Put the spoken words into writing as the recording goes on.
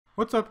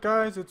What's up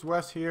guys, it's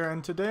Wes here,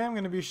 and today I'm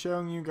going to be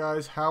showing you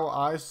guys how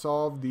I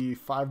solve the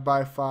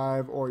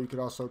 5x5, or you could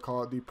also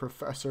call it the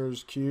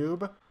Professor's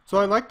Cube. So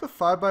I like the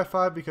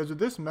 5x5 because with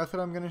this method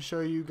I'm going to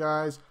show you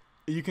guys,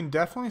 you can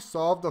definitely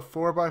solve the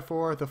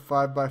 4x4, the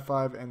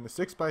 5x5, and the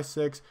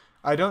 6x6.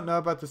 I don't know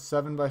about the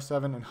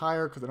 7x7 and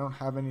higher because I don't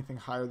have anything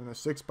higher than a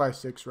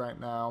 6x6 right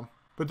now.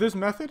 But this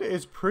method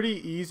is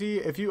pretty easy.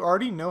 If you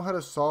already know how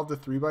to solve the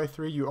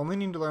 3x3, you only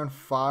need to learn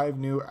 5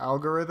 new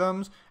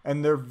algorithms,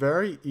 and they're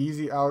very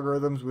easy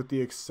algorithms with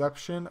the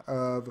exception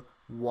of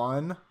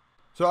one.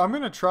 So I'm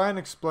going to try and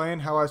explain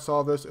how I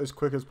solve this as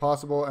quick as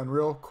possible, and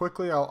real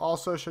quickly I'll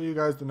also show you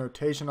guys the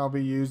notation I'll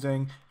be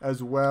using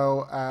as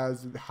well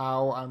as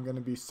how I'm going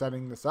to be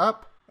setting this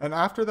up. And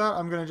after that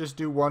I'm going to just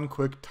do one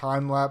quick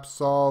time-lapse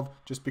solve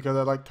just because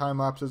I like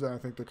time-lapses and I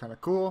think they're kind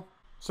of cool.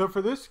 So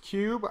for this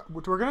cube,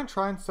 we're going to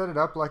try and set it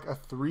up like a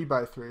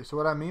 3x3. So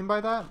what I mean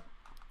by that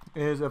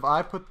is if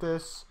I put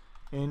this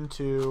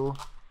into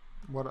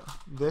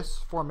this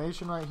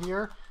formation right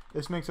here,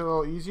 this makes it a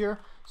little easier.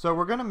 So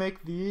we're going to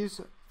make these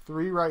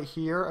 3 right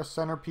here a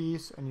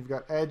centerpiece, and you've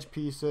got edge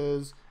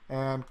pieces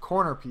and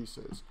corner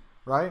pieces,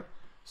 right?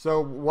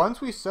 So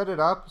once we set it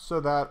up so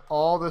that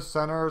all the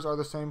centers are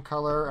the same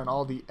color and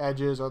all the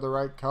edges are the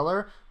right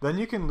color, then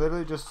you can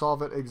literally just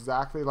solve it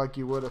exactly like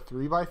you would a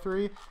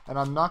 3x3. And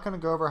I'm not going to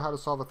go over how to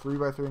solve a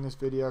 3x3 in this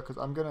video because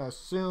I'm going to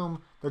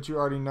assume that you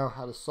already know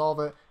how to solve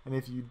it. And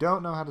if you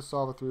don't know how to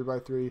solve a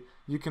 3x3,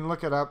 you can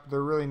look it up.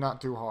 They're really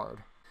not too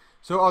hard.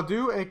 So I'll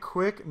do a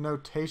quick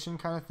notation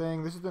kind of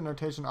thing. This is the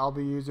notation I'll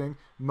be using.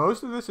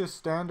 Most of this is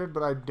standard,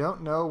 but I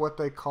don't know what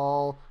they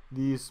call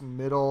these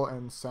middle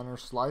and center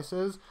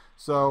slices.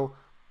 So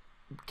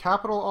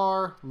capital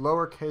R,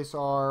 lowercase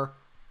r,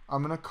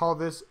 I'm going to call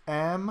this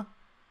M,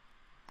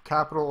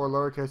 capital or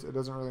lowercase, it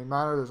doesn't really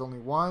matter, there's only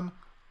one,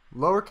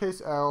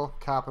 lowercase l,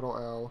 capital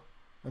L,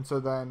 and so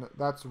then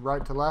that's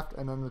right to left,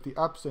 and then with the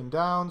ups and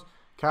downs,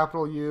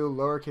 capital U,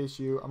 lowercase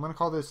u, I'm going to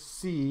call this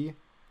C,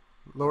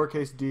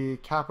 lowercase d,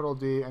 capital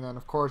D, and then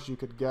of course you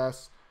could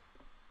guess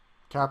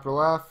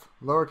capital F,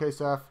 lowercase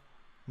f,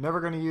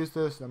 never going to use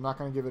this, I'm not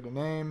going to give it a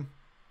name,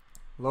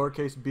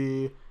 lowercase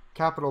b,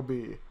 capital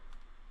B.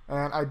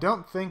 And I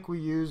don't think we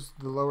use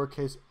the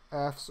lowercase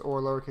f's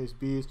or lowercase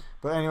b's,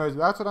 but anyways,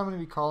 that's what I'm going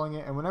to be calling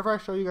it. And whenever I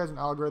show you guys an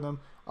algorithm,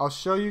 I'll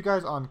show you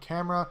guys on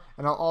camera,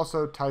 and I'll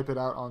also type it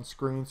out on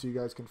screen so you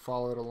guys can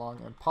follow it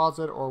along and pause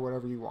it or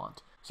whatever you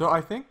want. So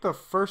I think the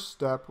first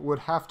step would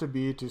have to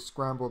be to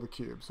scramble the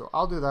cube. So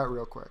I'll do that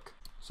real quick.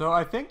 So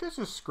I think this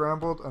is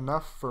scrambled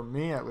enough for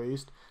me at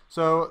least.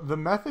 So the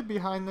method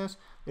behind this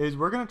is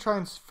we're going to try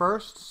and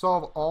first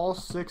solve all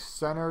 6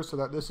 centers so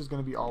that this is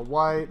going to be all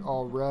white,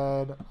 all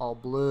red, all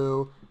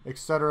blue,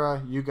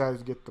 etc. You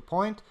guys get the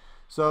point.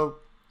 So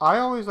I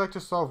always like to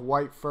solve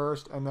white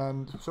first, and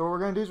then so what we're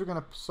going to do is we're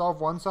going to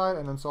solve one side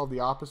and then solve the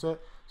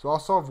opposite. So I'll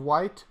solve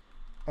white,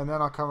 and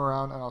then I'll come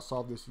around and I'll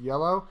solve this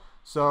yellow.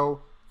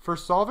 So for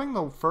solving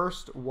the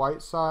first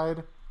white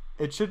side,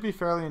 it should be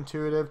fairly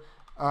intuitive.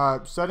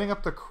 Setting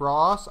up the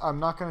cross, I'm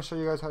not going to show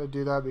you guys how to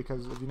do that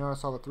because if you know how to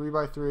solve a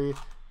 3x3,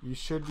 you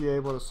should be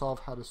able to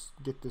solve how to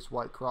get this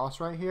white cross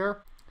right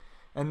here.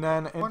 And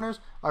then in corners,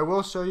 I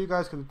will show you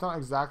guys because it's not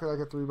exactly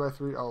like a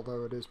 3x3,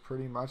 although it is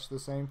pretty much the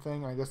same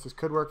thing. I guess this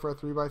could work for a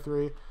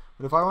 3x3.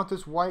 But if I want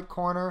this white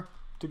corner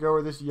to go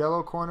where this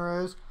yellow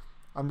corner is,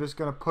 I'm just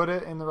going to put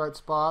it in the right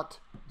spot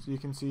so you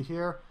can see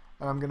here.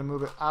 And I'm going to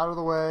move it out of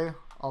the way.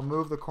 I'll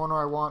move the corner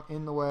I want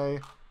in the way,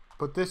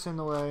 put this in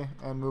the way,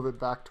 and move it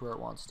back to where it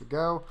wants to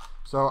go.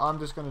 So I'm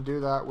just going to do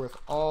that with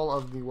all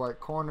of the white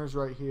corners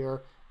right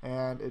here,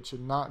 and it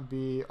should not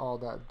be all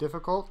that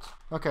difficult.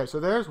 Okay,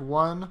 so there's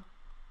one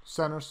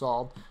center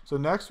solved. So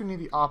next we need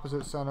the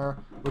opposite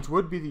center, which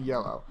would be the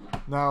yellow.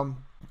 Now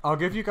I'll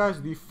give you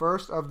guys the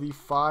first of the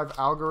 5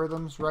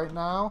 algorithms right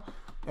now,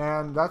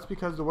 and that's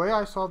because the way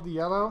I solve the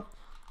yellow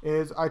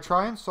is I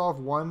try and solve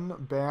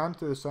one band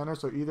through the center,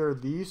 so either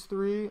these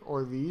 3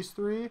 or these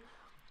 3,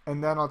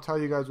 and then I'll tell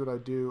you guys what I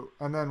do.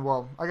 And then,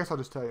 well, I guess I'll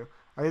just tell you.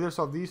 I either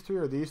solve these 3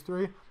 or these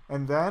 3,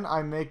 and then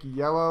I make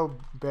yellow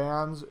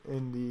bands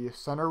in the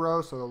center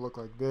row, so they'll look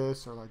like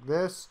this,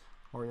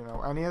 or you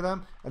know, any of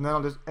them, and then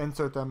I'll just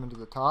insert them into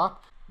the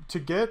top. To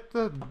get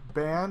the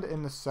band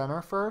in the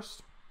center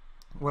first,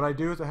 what I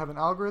do is I have an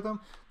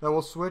algorithm that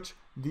will switch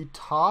the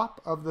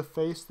top of the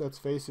face that's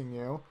facing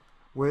you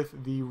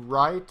with the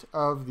right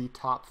of the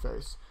top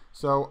face.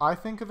 So I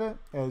think of it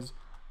as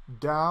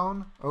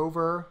down,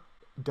 over,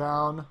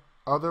 down,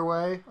 other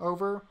way,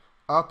 over,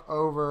 up,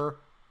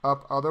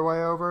 other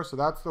way, over. So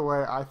that's the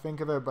way I think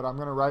of it, but I'm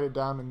going to write it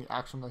down in the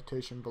actual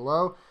notation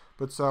below.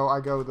 But so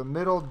I go the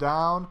middle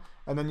down,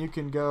 and then you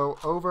can go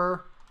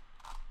over,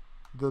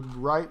 the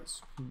right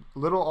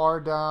little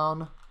r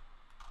down,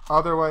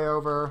 other way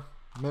over,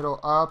 middle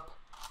up,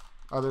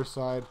 other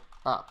side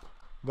up.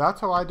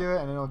 That's how I do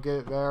it, and it'll get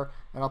it there.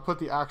 And I'll put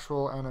the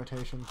actual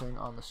annotation thing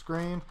on the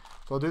screen.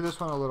 So I'll do this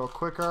one a little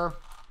quicker.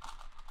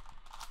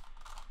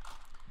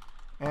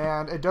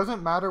 And it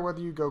doesn't matter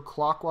whether you go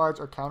clockwise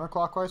or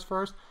counterclockwise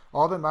first.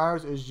 All that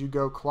matters is you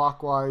go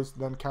clockwise,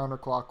 then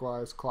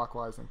counterclockwise,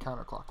 clockwise, and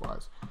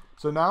counterclockwise.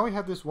 So now we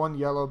have this one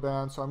yellow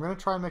band, so I'm going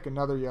to try and make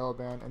another yellow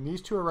band, and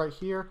these two are right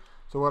here.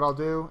 So what I'll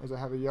do is I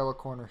have a yellow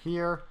corner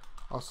here,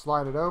 I'll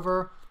slide it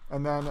over,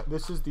 and then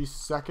this is the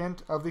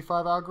second of the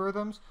 5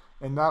 algorithms,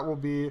 and that will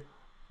be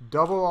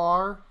double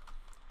R,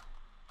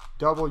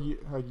 double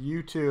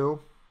U2,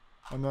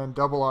 and then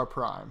double R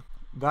prime.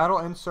 That'll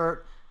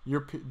insert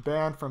your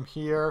band from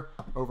here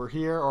over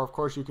here, or of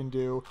course you can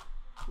do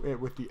it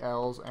with the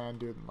L's and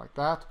do them like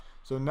that.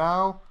 So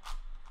now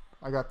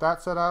I got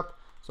that set up,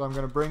 so I'm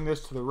going to bring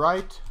this to the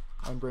right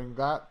and bring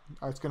that.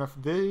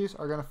 These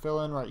are going to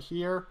fill in right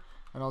here,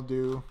 and I'll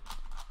do,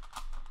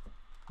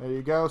 there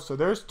you go. So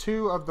there's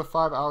 2 of the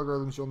 5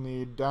 algorithms you'll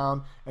need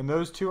down, and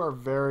those 2 are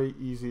very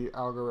easy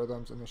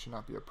algorithms, and this should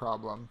not be a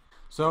problem.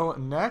 So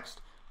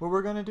next, what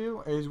we're going to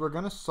do is we're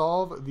going to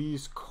solve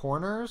these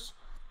corners.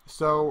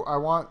 So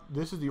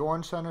this is the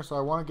orange center, so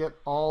I want to get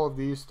all of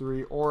these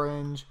 3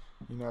 orange,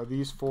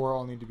 these 4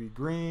 all need to be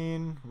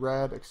green,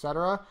 red,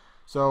 etc.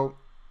 So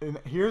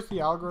here's the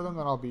algorithm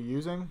that I'll be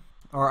using,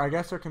 or I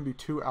guess there can be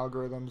 2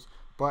 algorithms,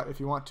 but if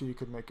you want to, you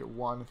could make it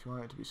 1 if you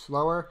want it to be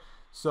slower.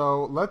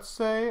 So let's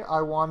say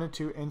I wanted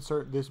to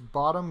insert this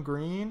bottom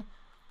green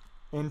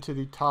into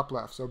the top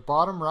left. So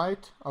bottom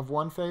right of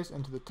one face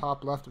into the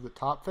top left of the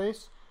top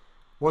face.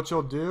 What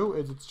you'll do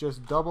is it's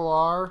just double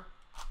R,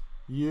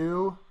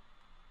 U,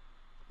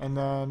 and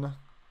then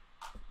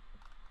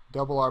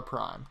double R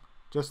prime,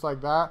 just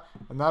like that,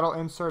 and that'll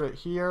insert it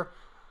here.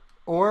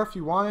 Or if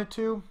you wanted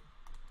to,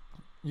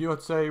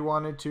 let's say you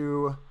wanted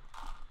to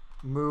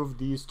move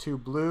these 2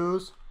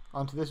 blues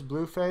onto this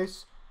blue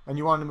face, and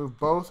you want to move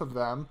both of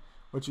them,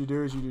 what you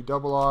do is you do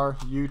double R,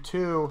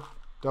 U2,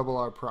 double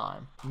R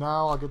prime.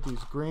 Now I'll get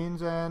these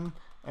greens in,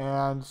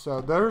 and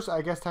so there's,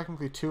 I guess,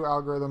 technically 2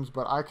 algorithms,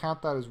 but I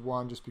count that as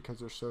 1 just because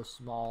they're so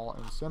small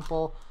and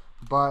simple,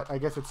 but I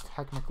guess it's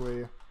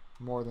technically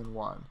more than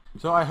 1.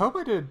 So I hope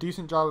I did a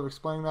decent job of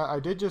explaining that. I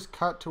did just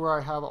cut to where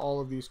I have all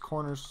of these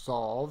corners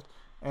solved,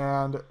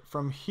 and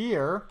from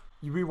here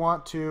we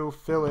want to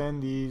fill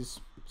in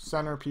these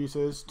center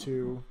pieces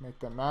to make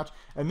them match,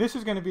 and this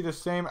is going to be the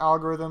same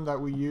algorithm that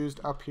we used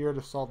up here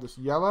to solve this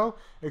yellow,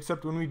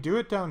 except when we do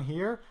it down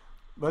here,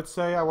 let's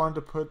say I wanted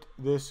to put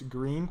this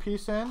green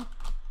piece in,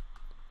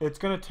 it's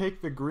going to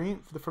take the green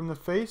from the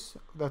face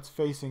that's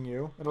facing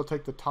you, it'll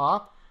take the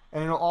top,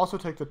 and it'll also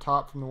take the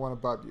top from the one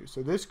above you.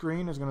 So this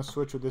green is going to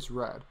switch with this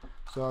red.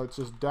 So it's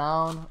just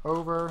down,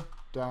 over,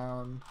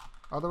 down,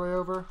 other way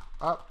over,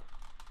 up,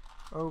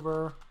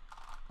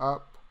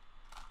 up,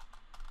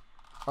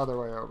 other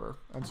way over.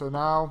 And so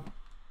now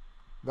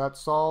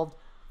that's solved.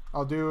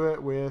 I'll do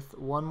it with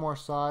one more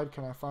side.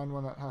 Can I find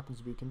one that happens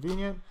to be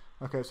convenient?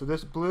 Okay, so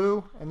this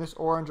blue and this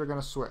orange are going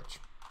to switch.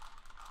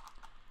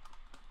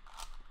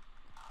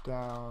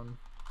 Down,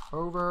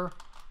 over,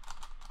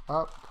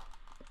 up,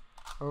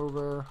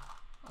 over,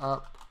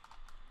 up,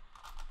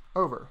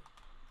 over.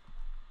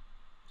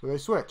 So they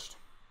switched.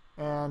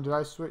 And did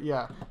I switch?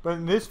 Yeah. But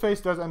in this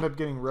face does end up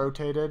getting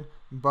rotated,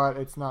 but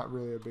it's not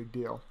really a big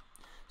deal.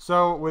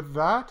 So with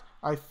that,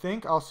 I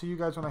think I'll see you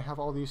guys when I have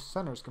all these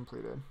centers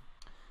completed.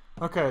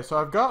 Okay, so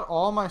I've got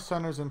all my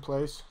centers in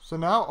place. So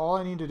now all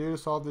I need to do to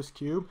solve this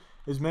cube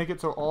is make it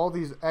so all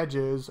these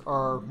edges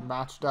are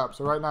matched up.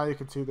 So right now you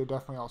can see they're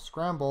definitely all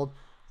scrambled.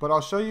 But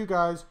I'll show you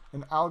guys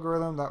an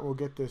algorithm that will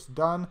get this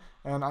done,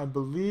 and I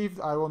believe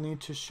I will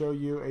need to show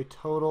you a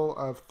total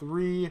of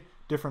 3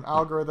 different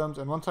algorithms,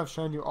 and once I've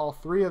shown you all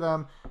 3 of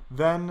them,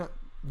 then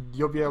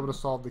you'll be able to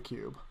solve the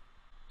cube.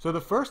 So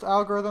the first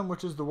algorithm,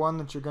 which is the one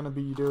that you're going to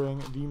be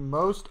doing the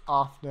most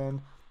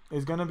often,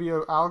 is going to be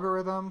an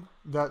algorithm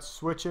that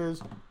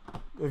switches.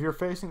 If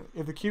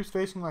the cube's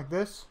facing like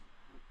this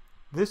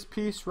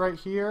piece right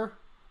here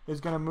is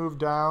going to move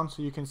down,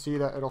 so you can see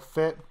that it'll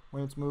fit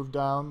when it's moved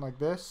down like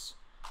this.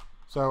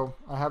 So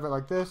I have it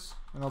like this,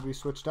 and it'll be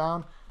switched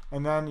down.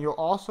 And then you'll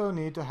also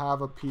need to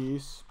have a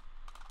piece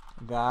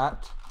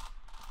that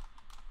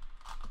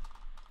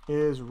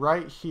is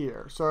right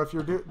here. So if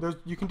you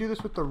can do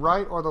this with the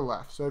right or the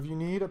left. So if you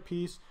need a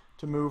piece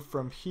to move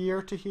from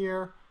here to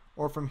here,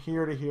 or from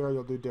here to here,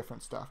 you'll do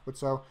different stuff. But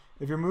so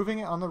if you're moving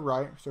it on the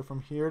right, so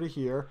from here to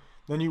here,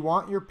 then you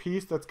want your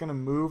piece that's going to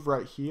move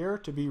right here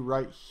to be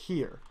right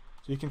here.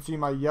 So you can see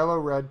my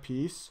yellow-red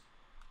piece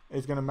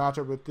is going to match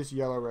up with this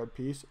yellow-red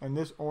piece, and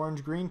this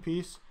orange-green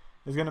piece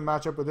is going to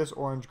match up with this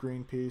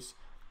orange-green piece.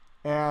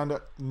 And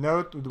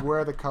note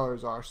where the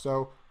colors are.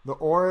 So the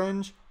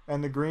orange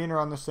and the green are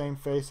on the same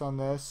face on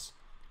this,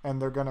 and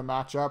they're going to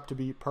match up to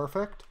be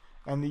perfect.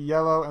 And the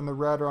yellow and the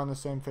red are on the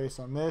same face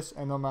on this,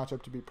 and they'll match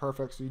up to be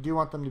perfect. So you do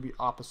want them to be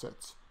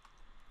opposites.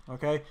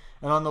 Okay?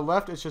 And on the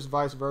left, it's just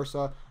vice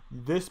versa.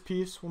 This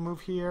piece will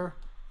move here,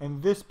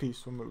 and this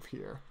piece will move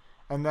here.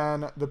 And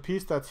then the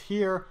piece that's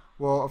here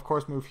will, of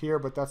course, move here,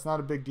 but that's not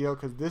a big deal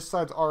because this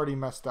side's already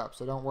messed up,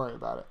 so don't worry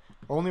about it.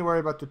 Only worry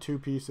about the 2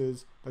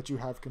 pieces that you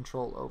have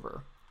control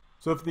over.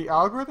 So for the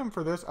algorithm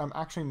for this, I'm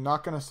actually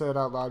not going to say it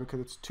out loud because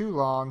it's too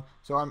long,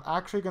 so I'm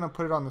actually going to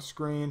put it on the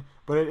screen,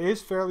 but it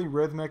is fairly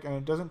rhythmic and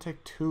it doesn't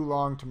take too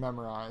long to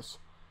memorize.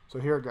 So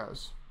here it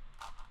goes.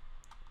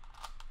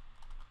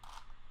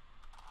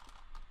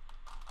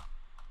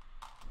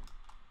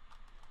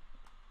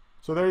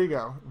 So there you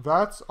go.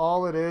 That's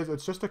all it is.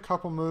 It's just a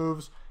couple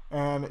moves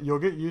and you'll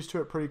get used to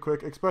it pretty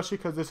quick, especially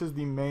because this is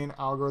the main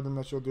algorithm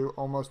that you'll do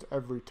almost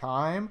every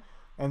time.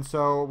 And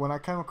so when I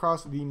come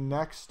across the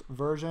next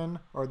version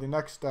or the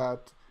next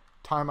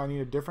time I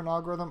need a different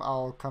algorithm,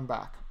 I'll come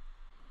back.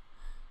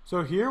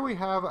 So here we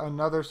have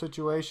another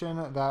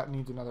situation that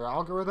needs another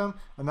algorithm,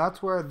 and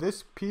that's where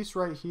this piece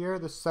right here,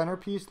 the center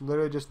piece,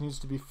 literally just needs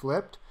to be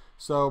flipped.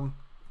 So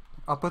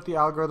I'll put the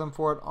algorithm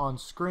for it on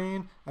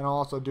screen, and I'll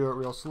also do it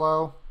real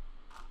slow.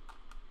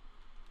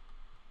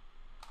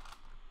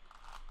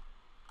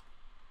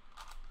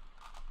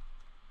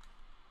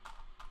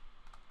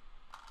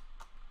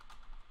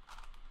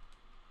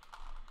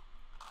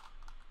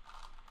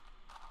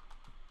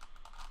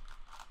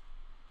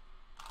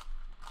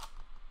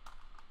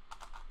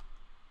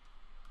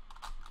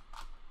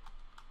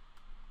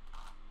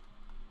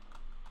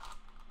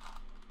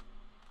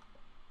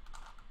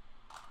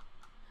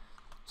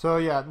 So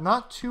yeah,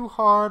 not too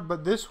hard,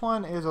 but this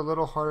one is a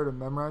little harder to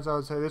memorize. I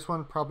would say this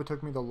one probably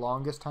took me the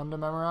longest time to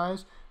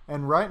memorize.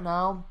 And right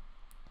now,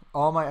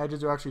 all my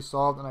edges are actually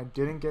solved and I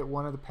didn't get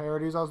one of the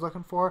parodies I was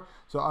looking for.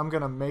 So I'm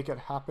going to make it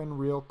happen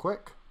real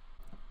quick.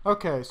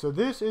 Okay, so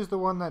this is the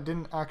one that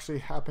didn't actually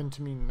happen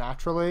to me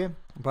naturally,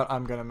 but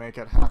I'm going to make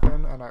it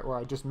happen, or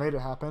I just made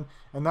it happen.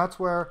 And that's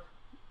where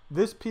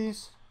this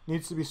piece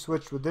needs to be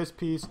switched with this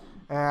piece.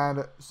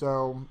 And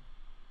so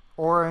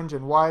orange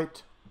and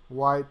white,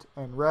 white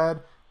and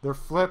red. They're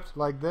flipped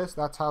like this.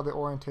 That's how the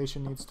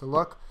orientation needs to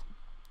look.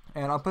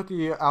 And I'll put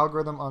the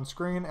algorithm on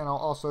screen and I'll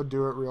also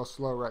do it real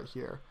slow right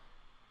here.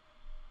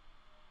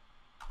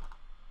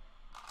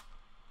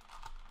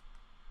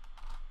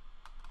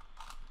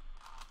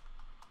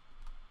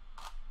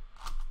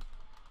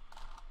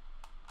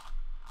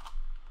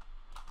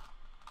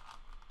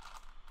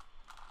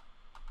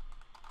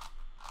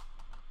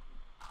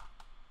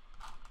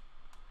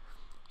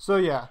 So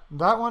yeah,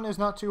 that one is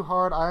not too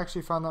hard. I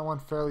actually found that one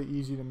fairly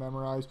easy to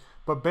memorize.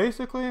 But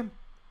basically,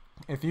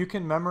 if you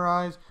can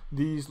memorize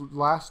these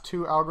last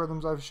two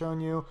algorithms I've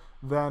shown you,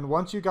 then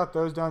once you got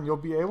those done, you'll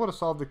be able to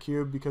solve the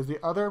cube, because the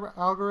other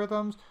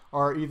algorithms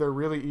are either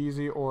really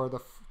easy, or the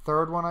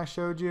third one I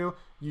showed you,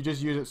 you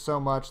just use it so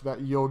much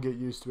that you'll get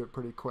used to it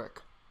pretty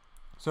quick.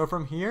 So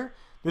from here,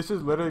 this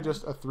is literally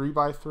just a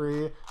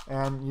 3x3,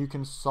 and you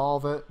can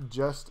solve it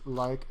just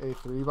like a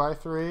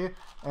 3x3,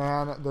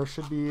 and there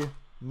should be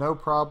no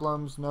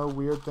problems, no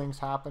weird things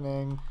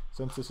happening.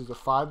 Since this is a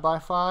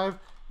 5x5,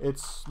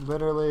 it's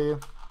literally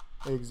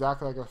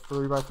exactly like a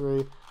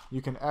 3x3.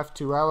 You can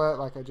F2L it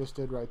like I just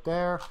did right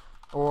there,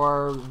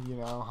 or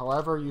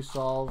however you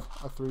solve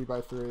a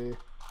 3x3,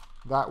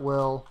 that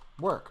will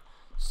work.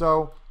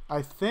 So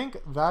I think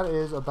that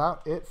is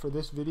about it for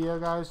this video,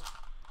 guys.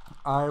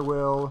 I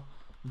will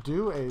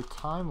do a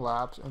time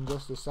lapse in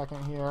just a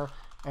second here,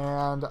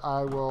 and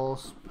I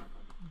will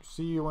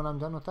see you when I'm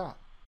done with that.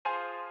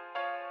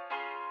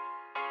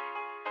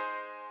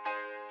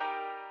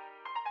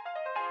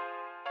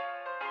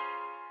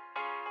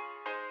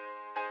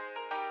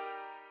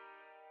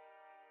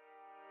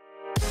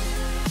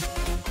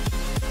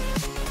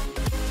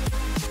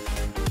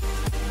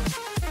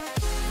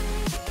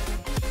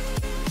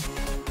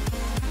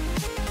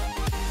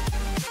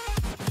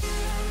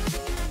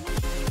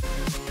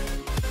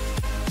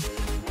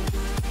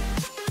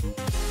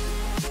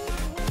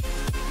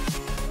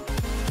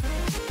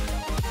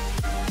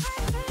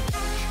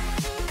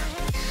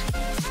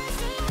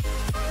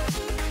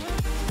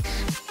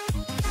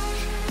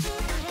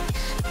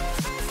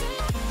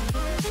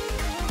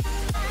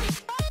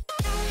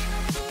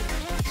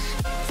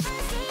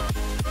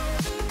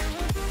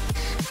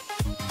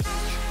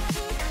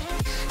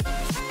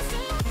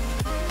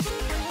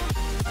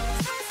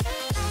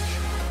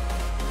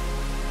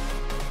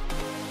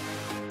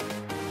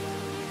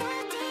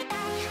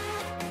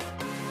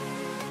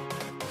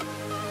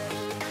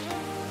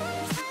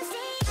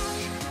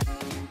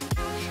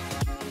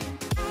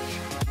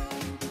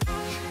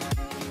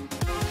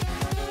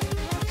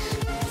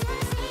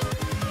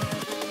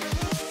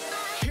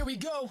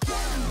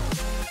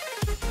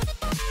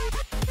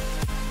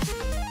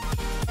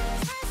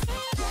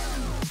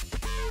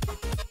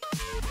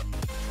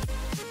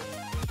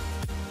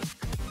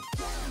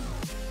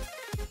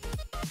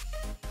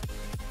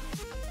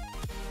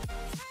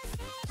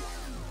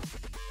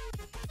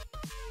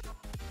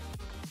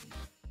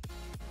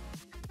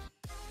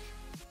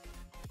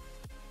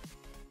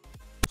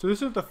 So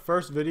this is the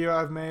first video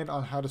I've made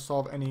on how to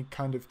solve any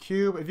kind of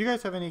cube. If you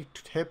guys have any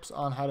tips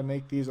on how to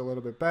make these a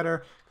little bit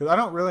better, because I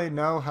don't really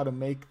know how to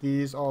make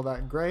these all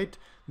that great,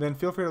 then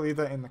feel free to leave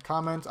that in the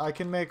comments. I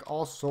can make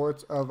all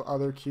sorts of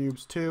other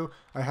cubes too.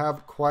 I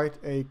have quite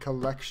a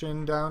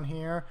collection down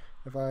here.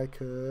 If I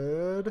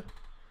could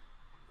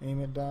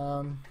aim it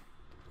down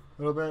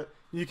a little bit,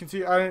 you can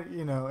see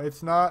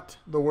it's not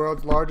the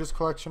world's largest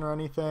collection or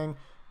anything,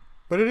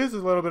 but it is a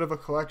little bit of a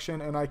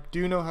collection, and I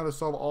do know how to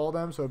solve all of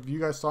them. So if you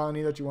guys saw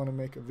any that you want to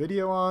make a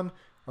video on,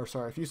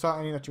 if you saw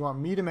any that you want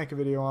me to make a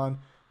video on,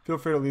 feel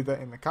free to leave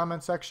that in the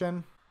comment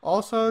section.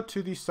 Also,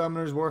 to the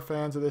Summoners War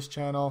fans of this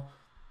channel,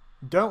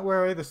 don't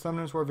worry, the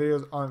Summoners War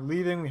videos aren't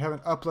leaving. We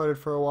haven't uploaded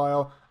for a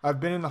while. I've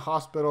been in the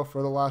hospital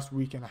for the last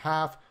week and a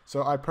half,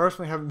 so I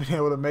personally haven't been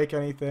able to make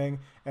anything,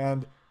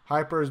 and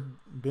Hyper's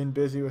been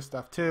busy with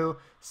stuff too,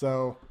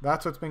 so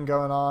that's what's been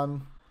going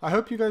on. I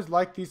hope you guys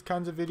like these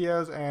kinds of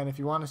videos, and if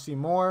you want to see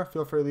more,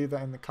 feel free to leave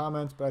that in the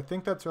comments, but I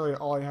think that's really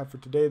all I have for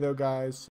today though, guys.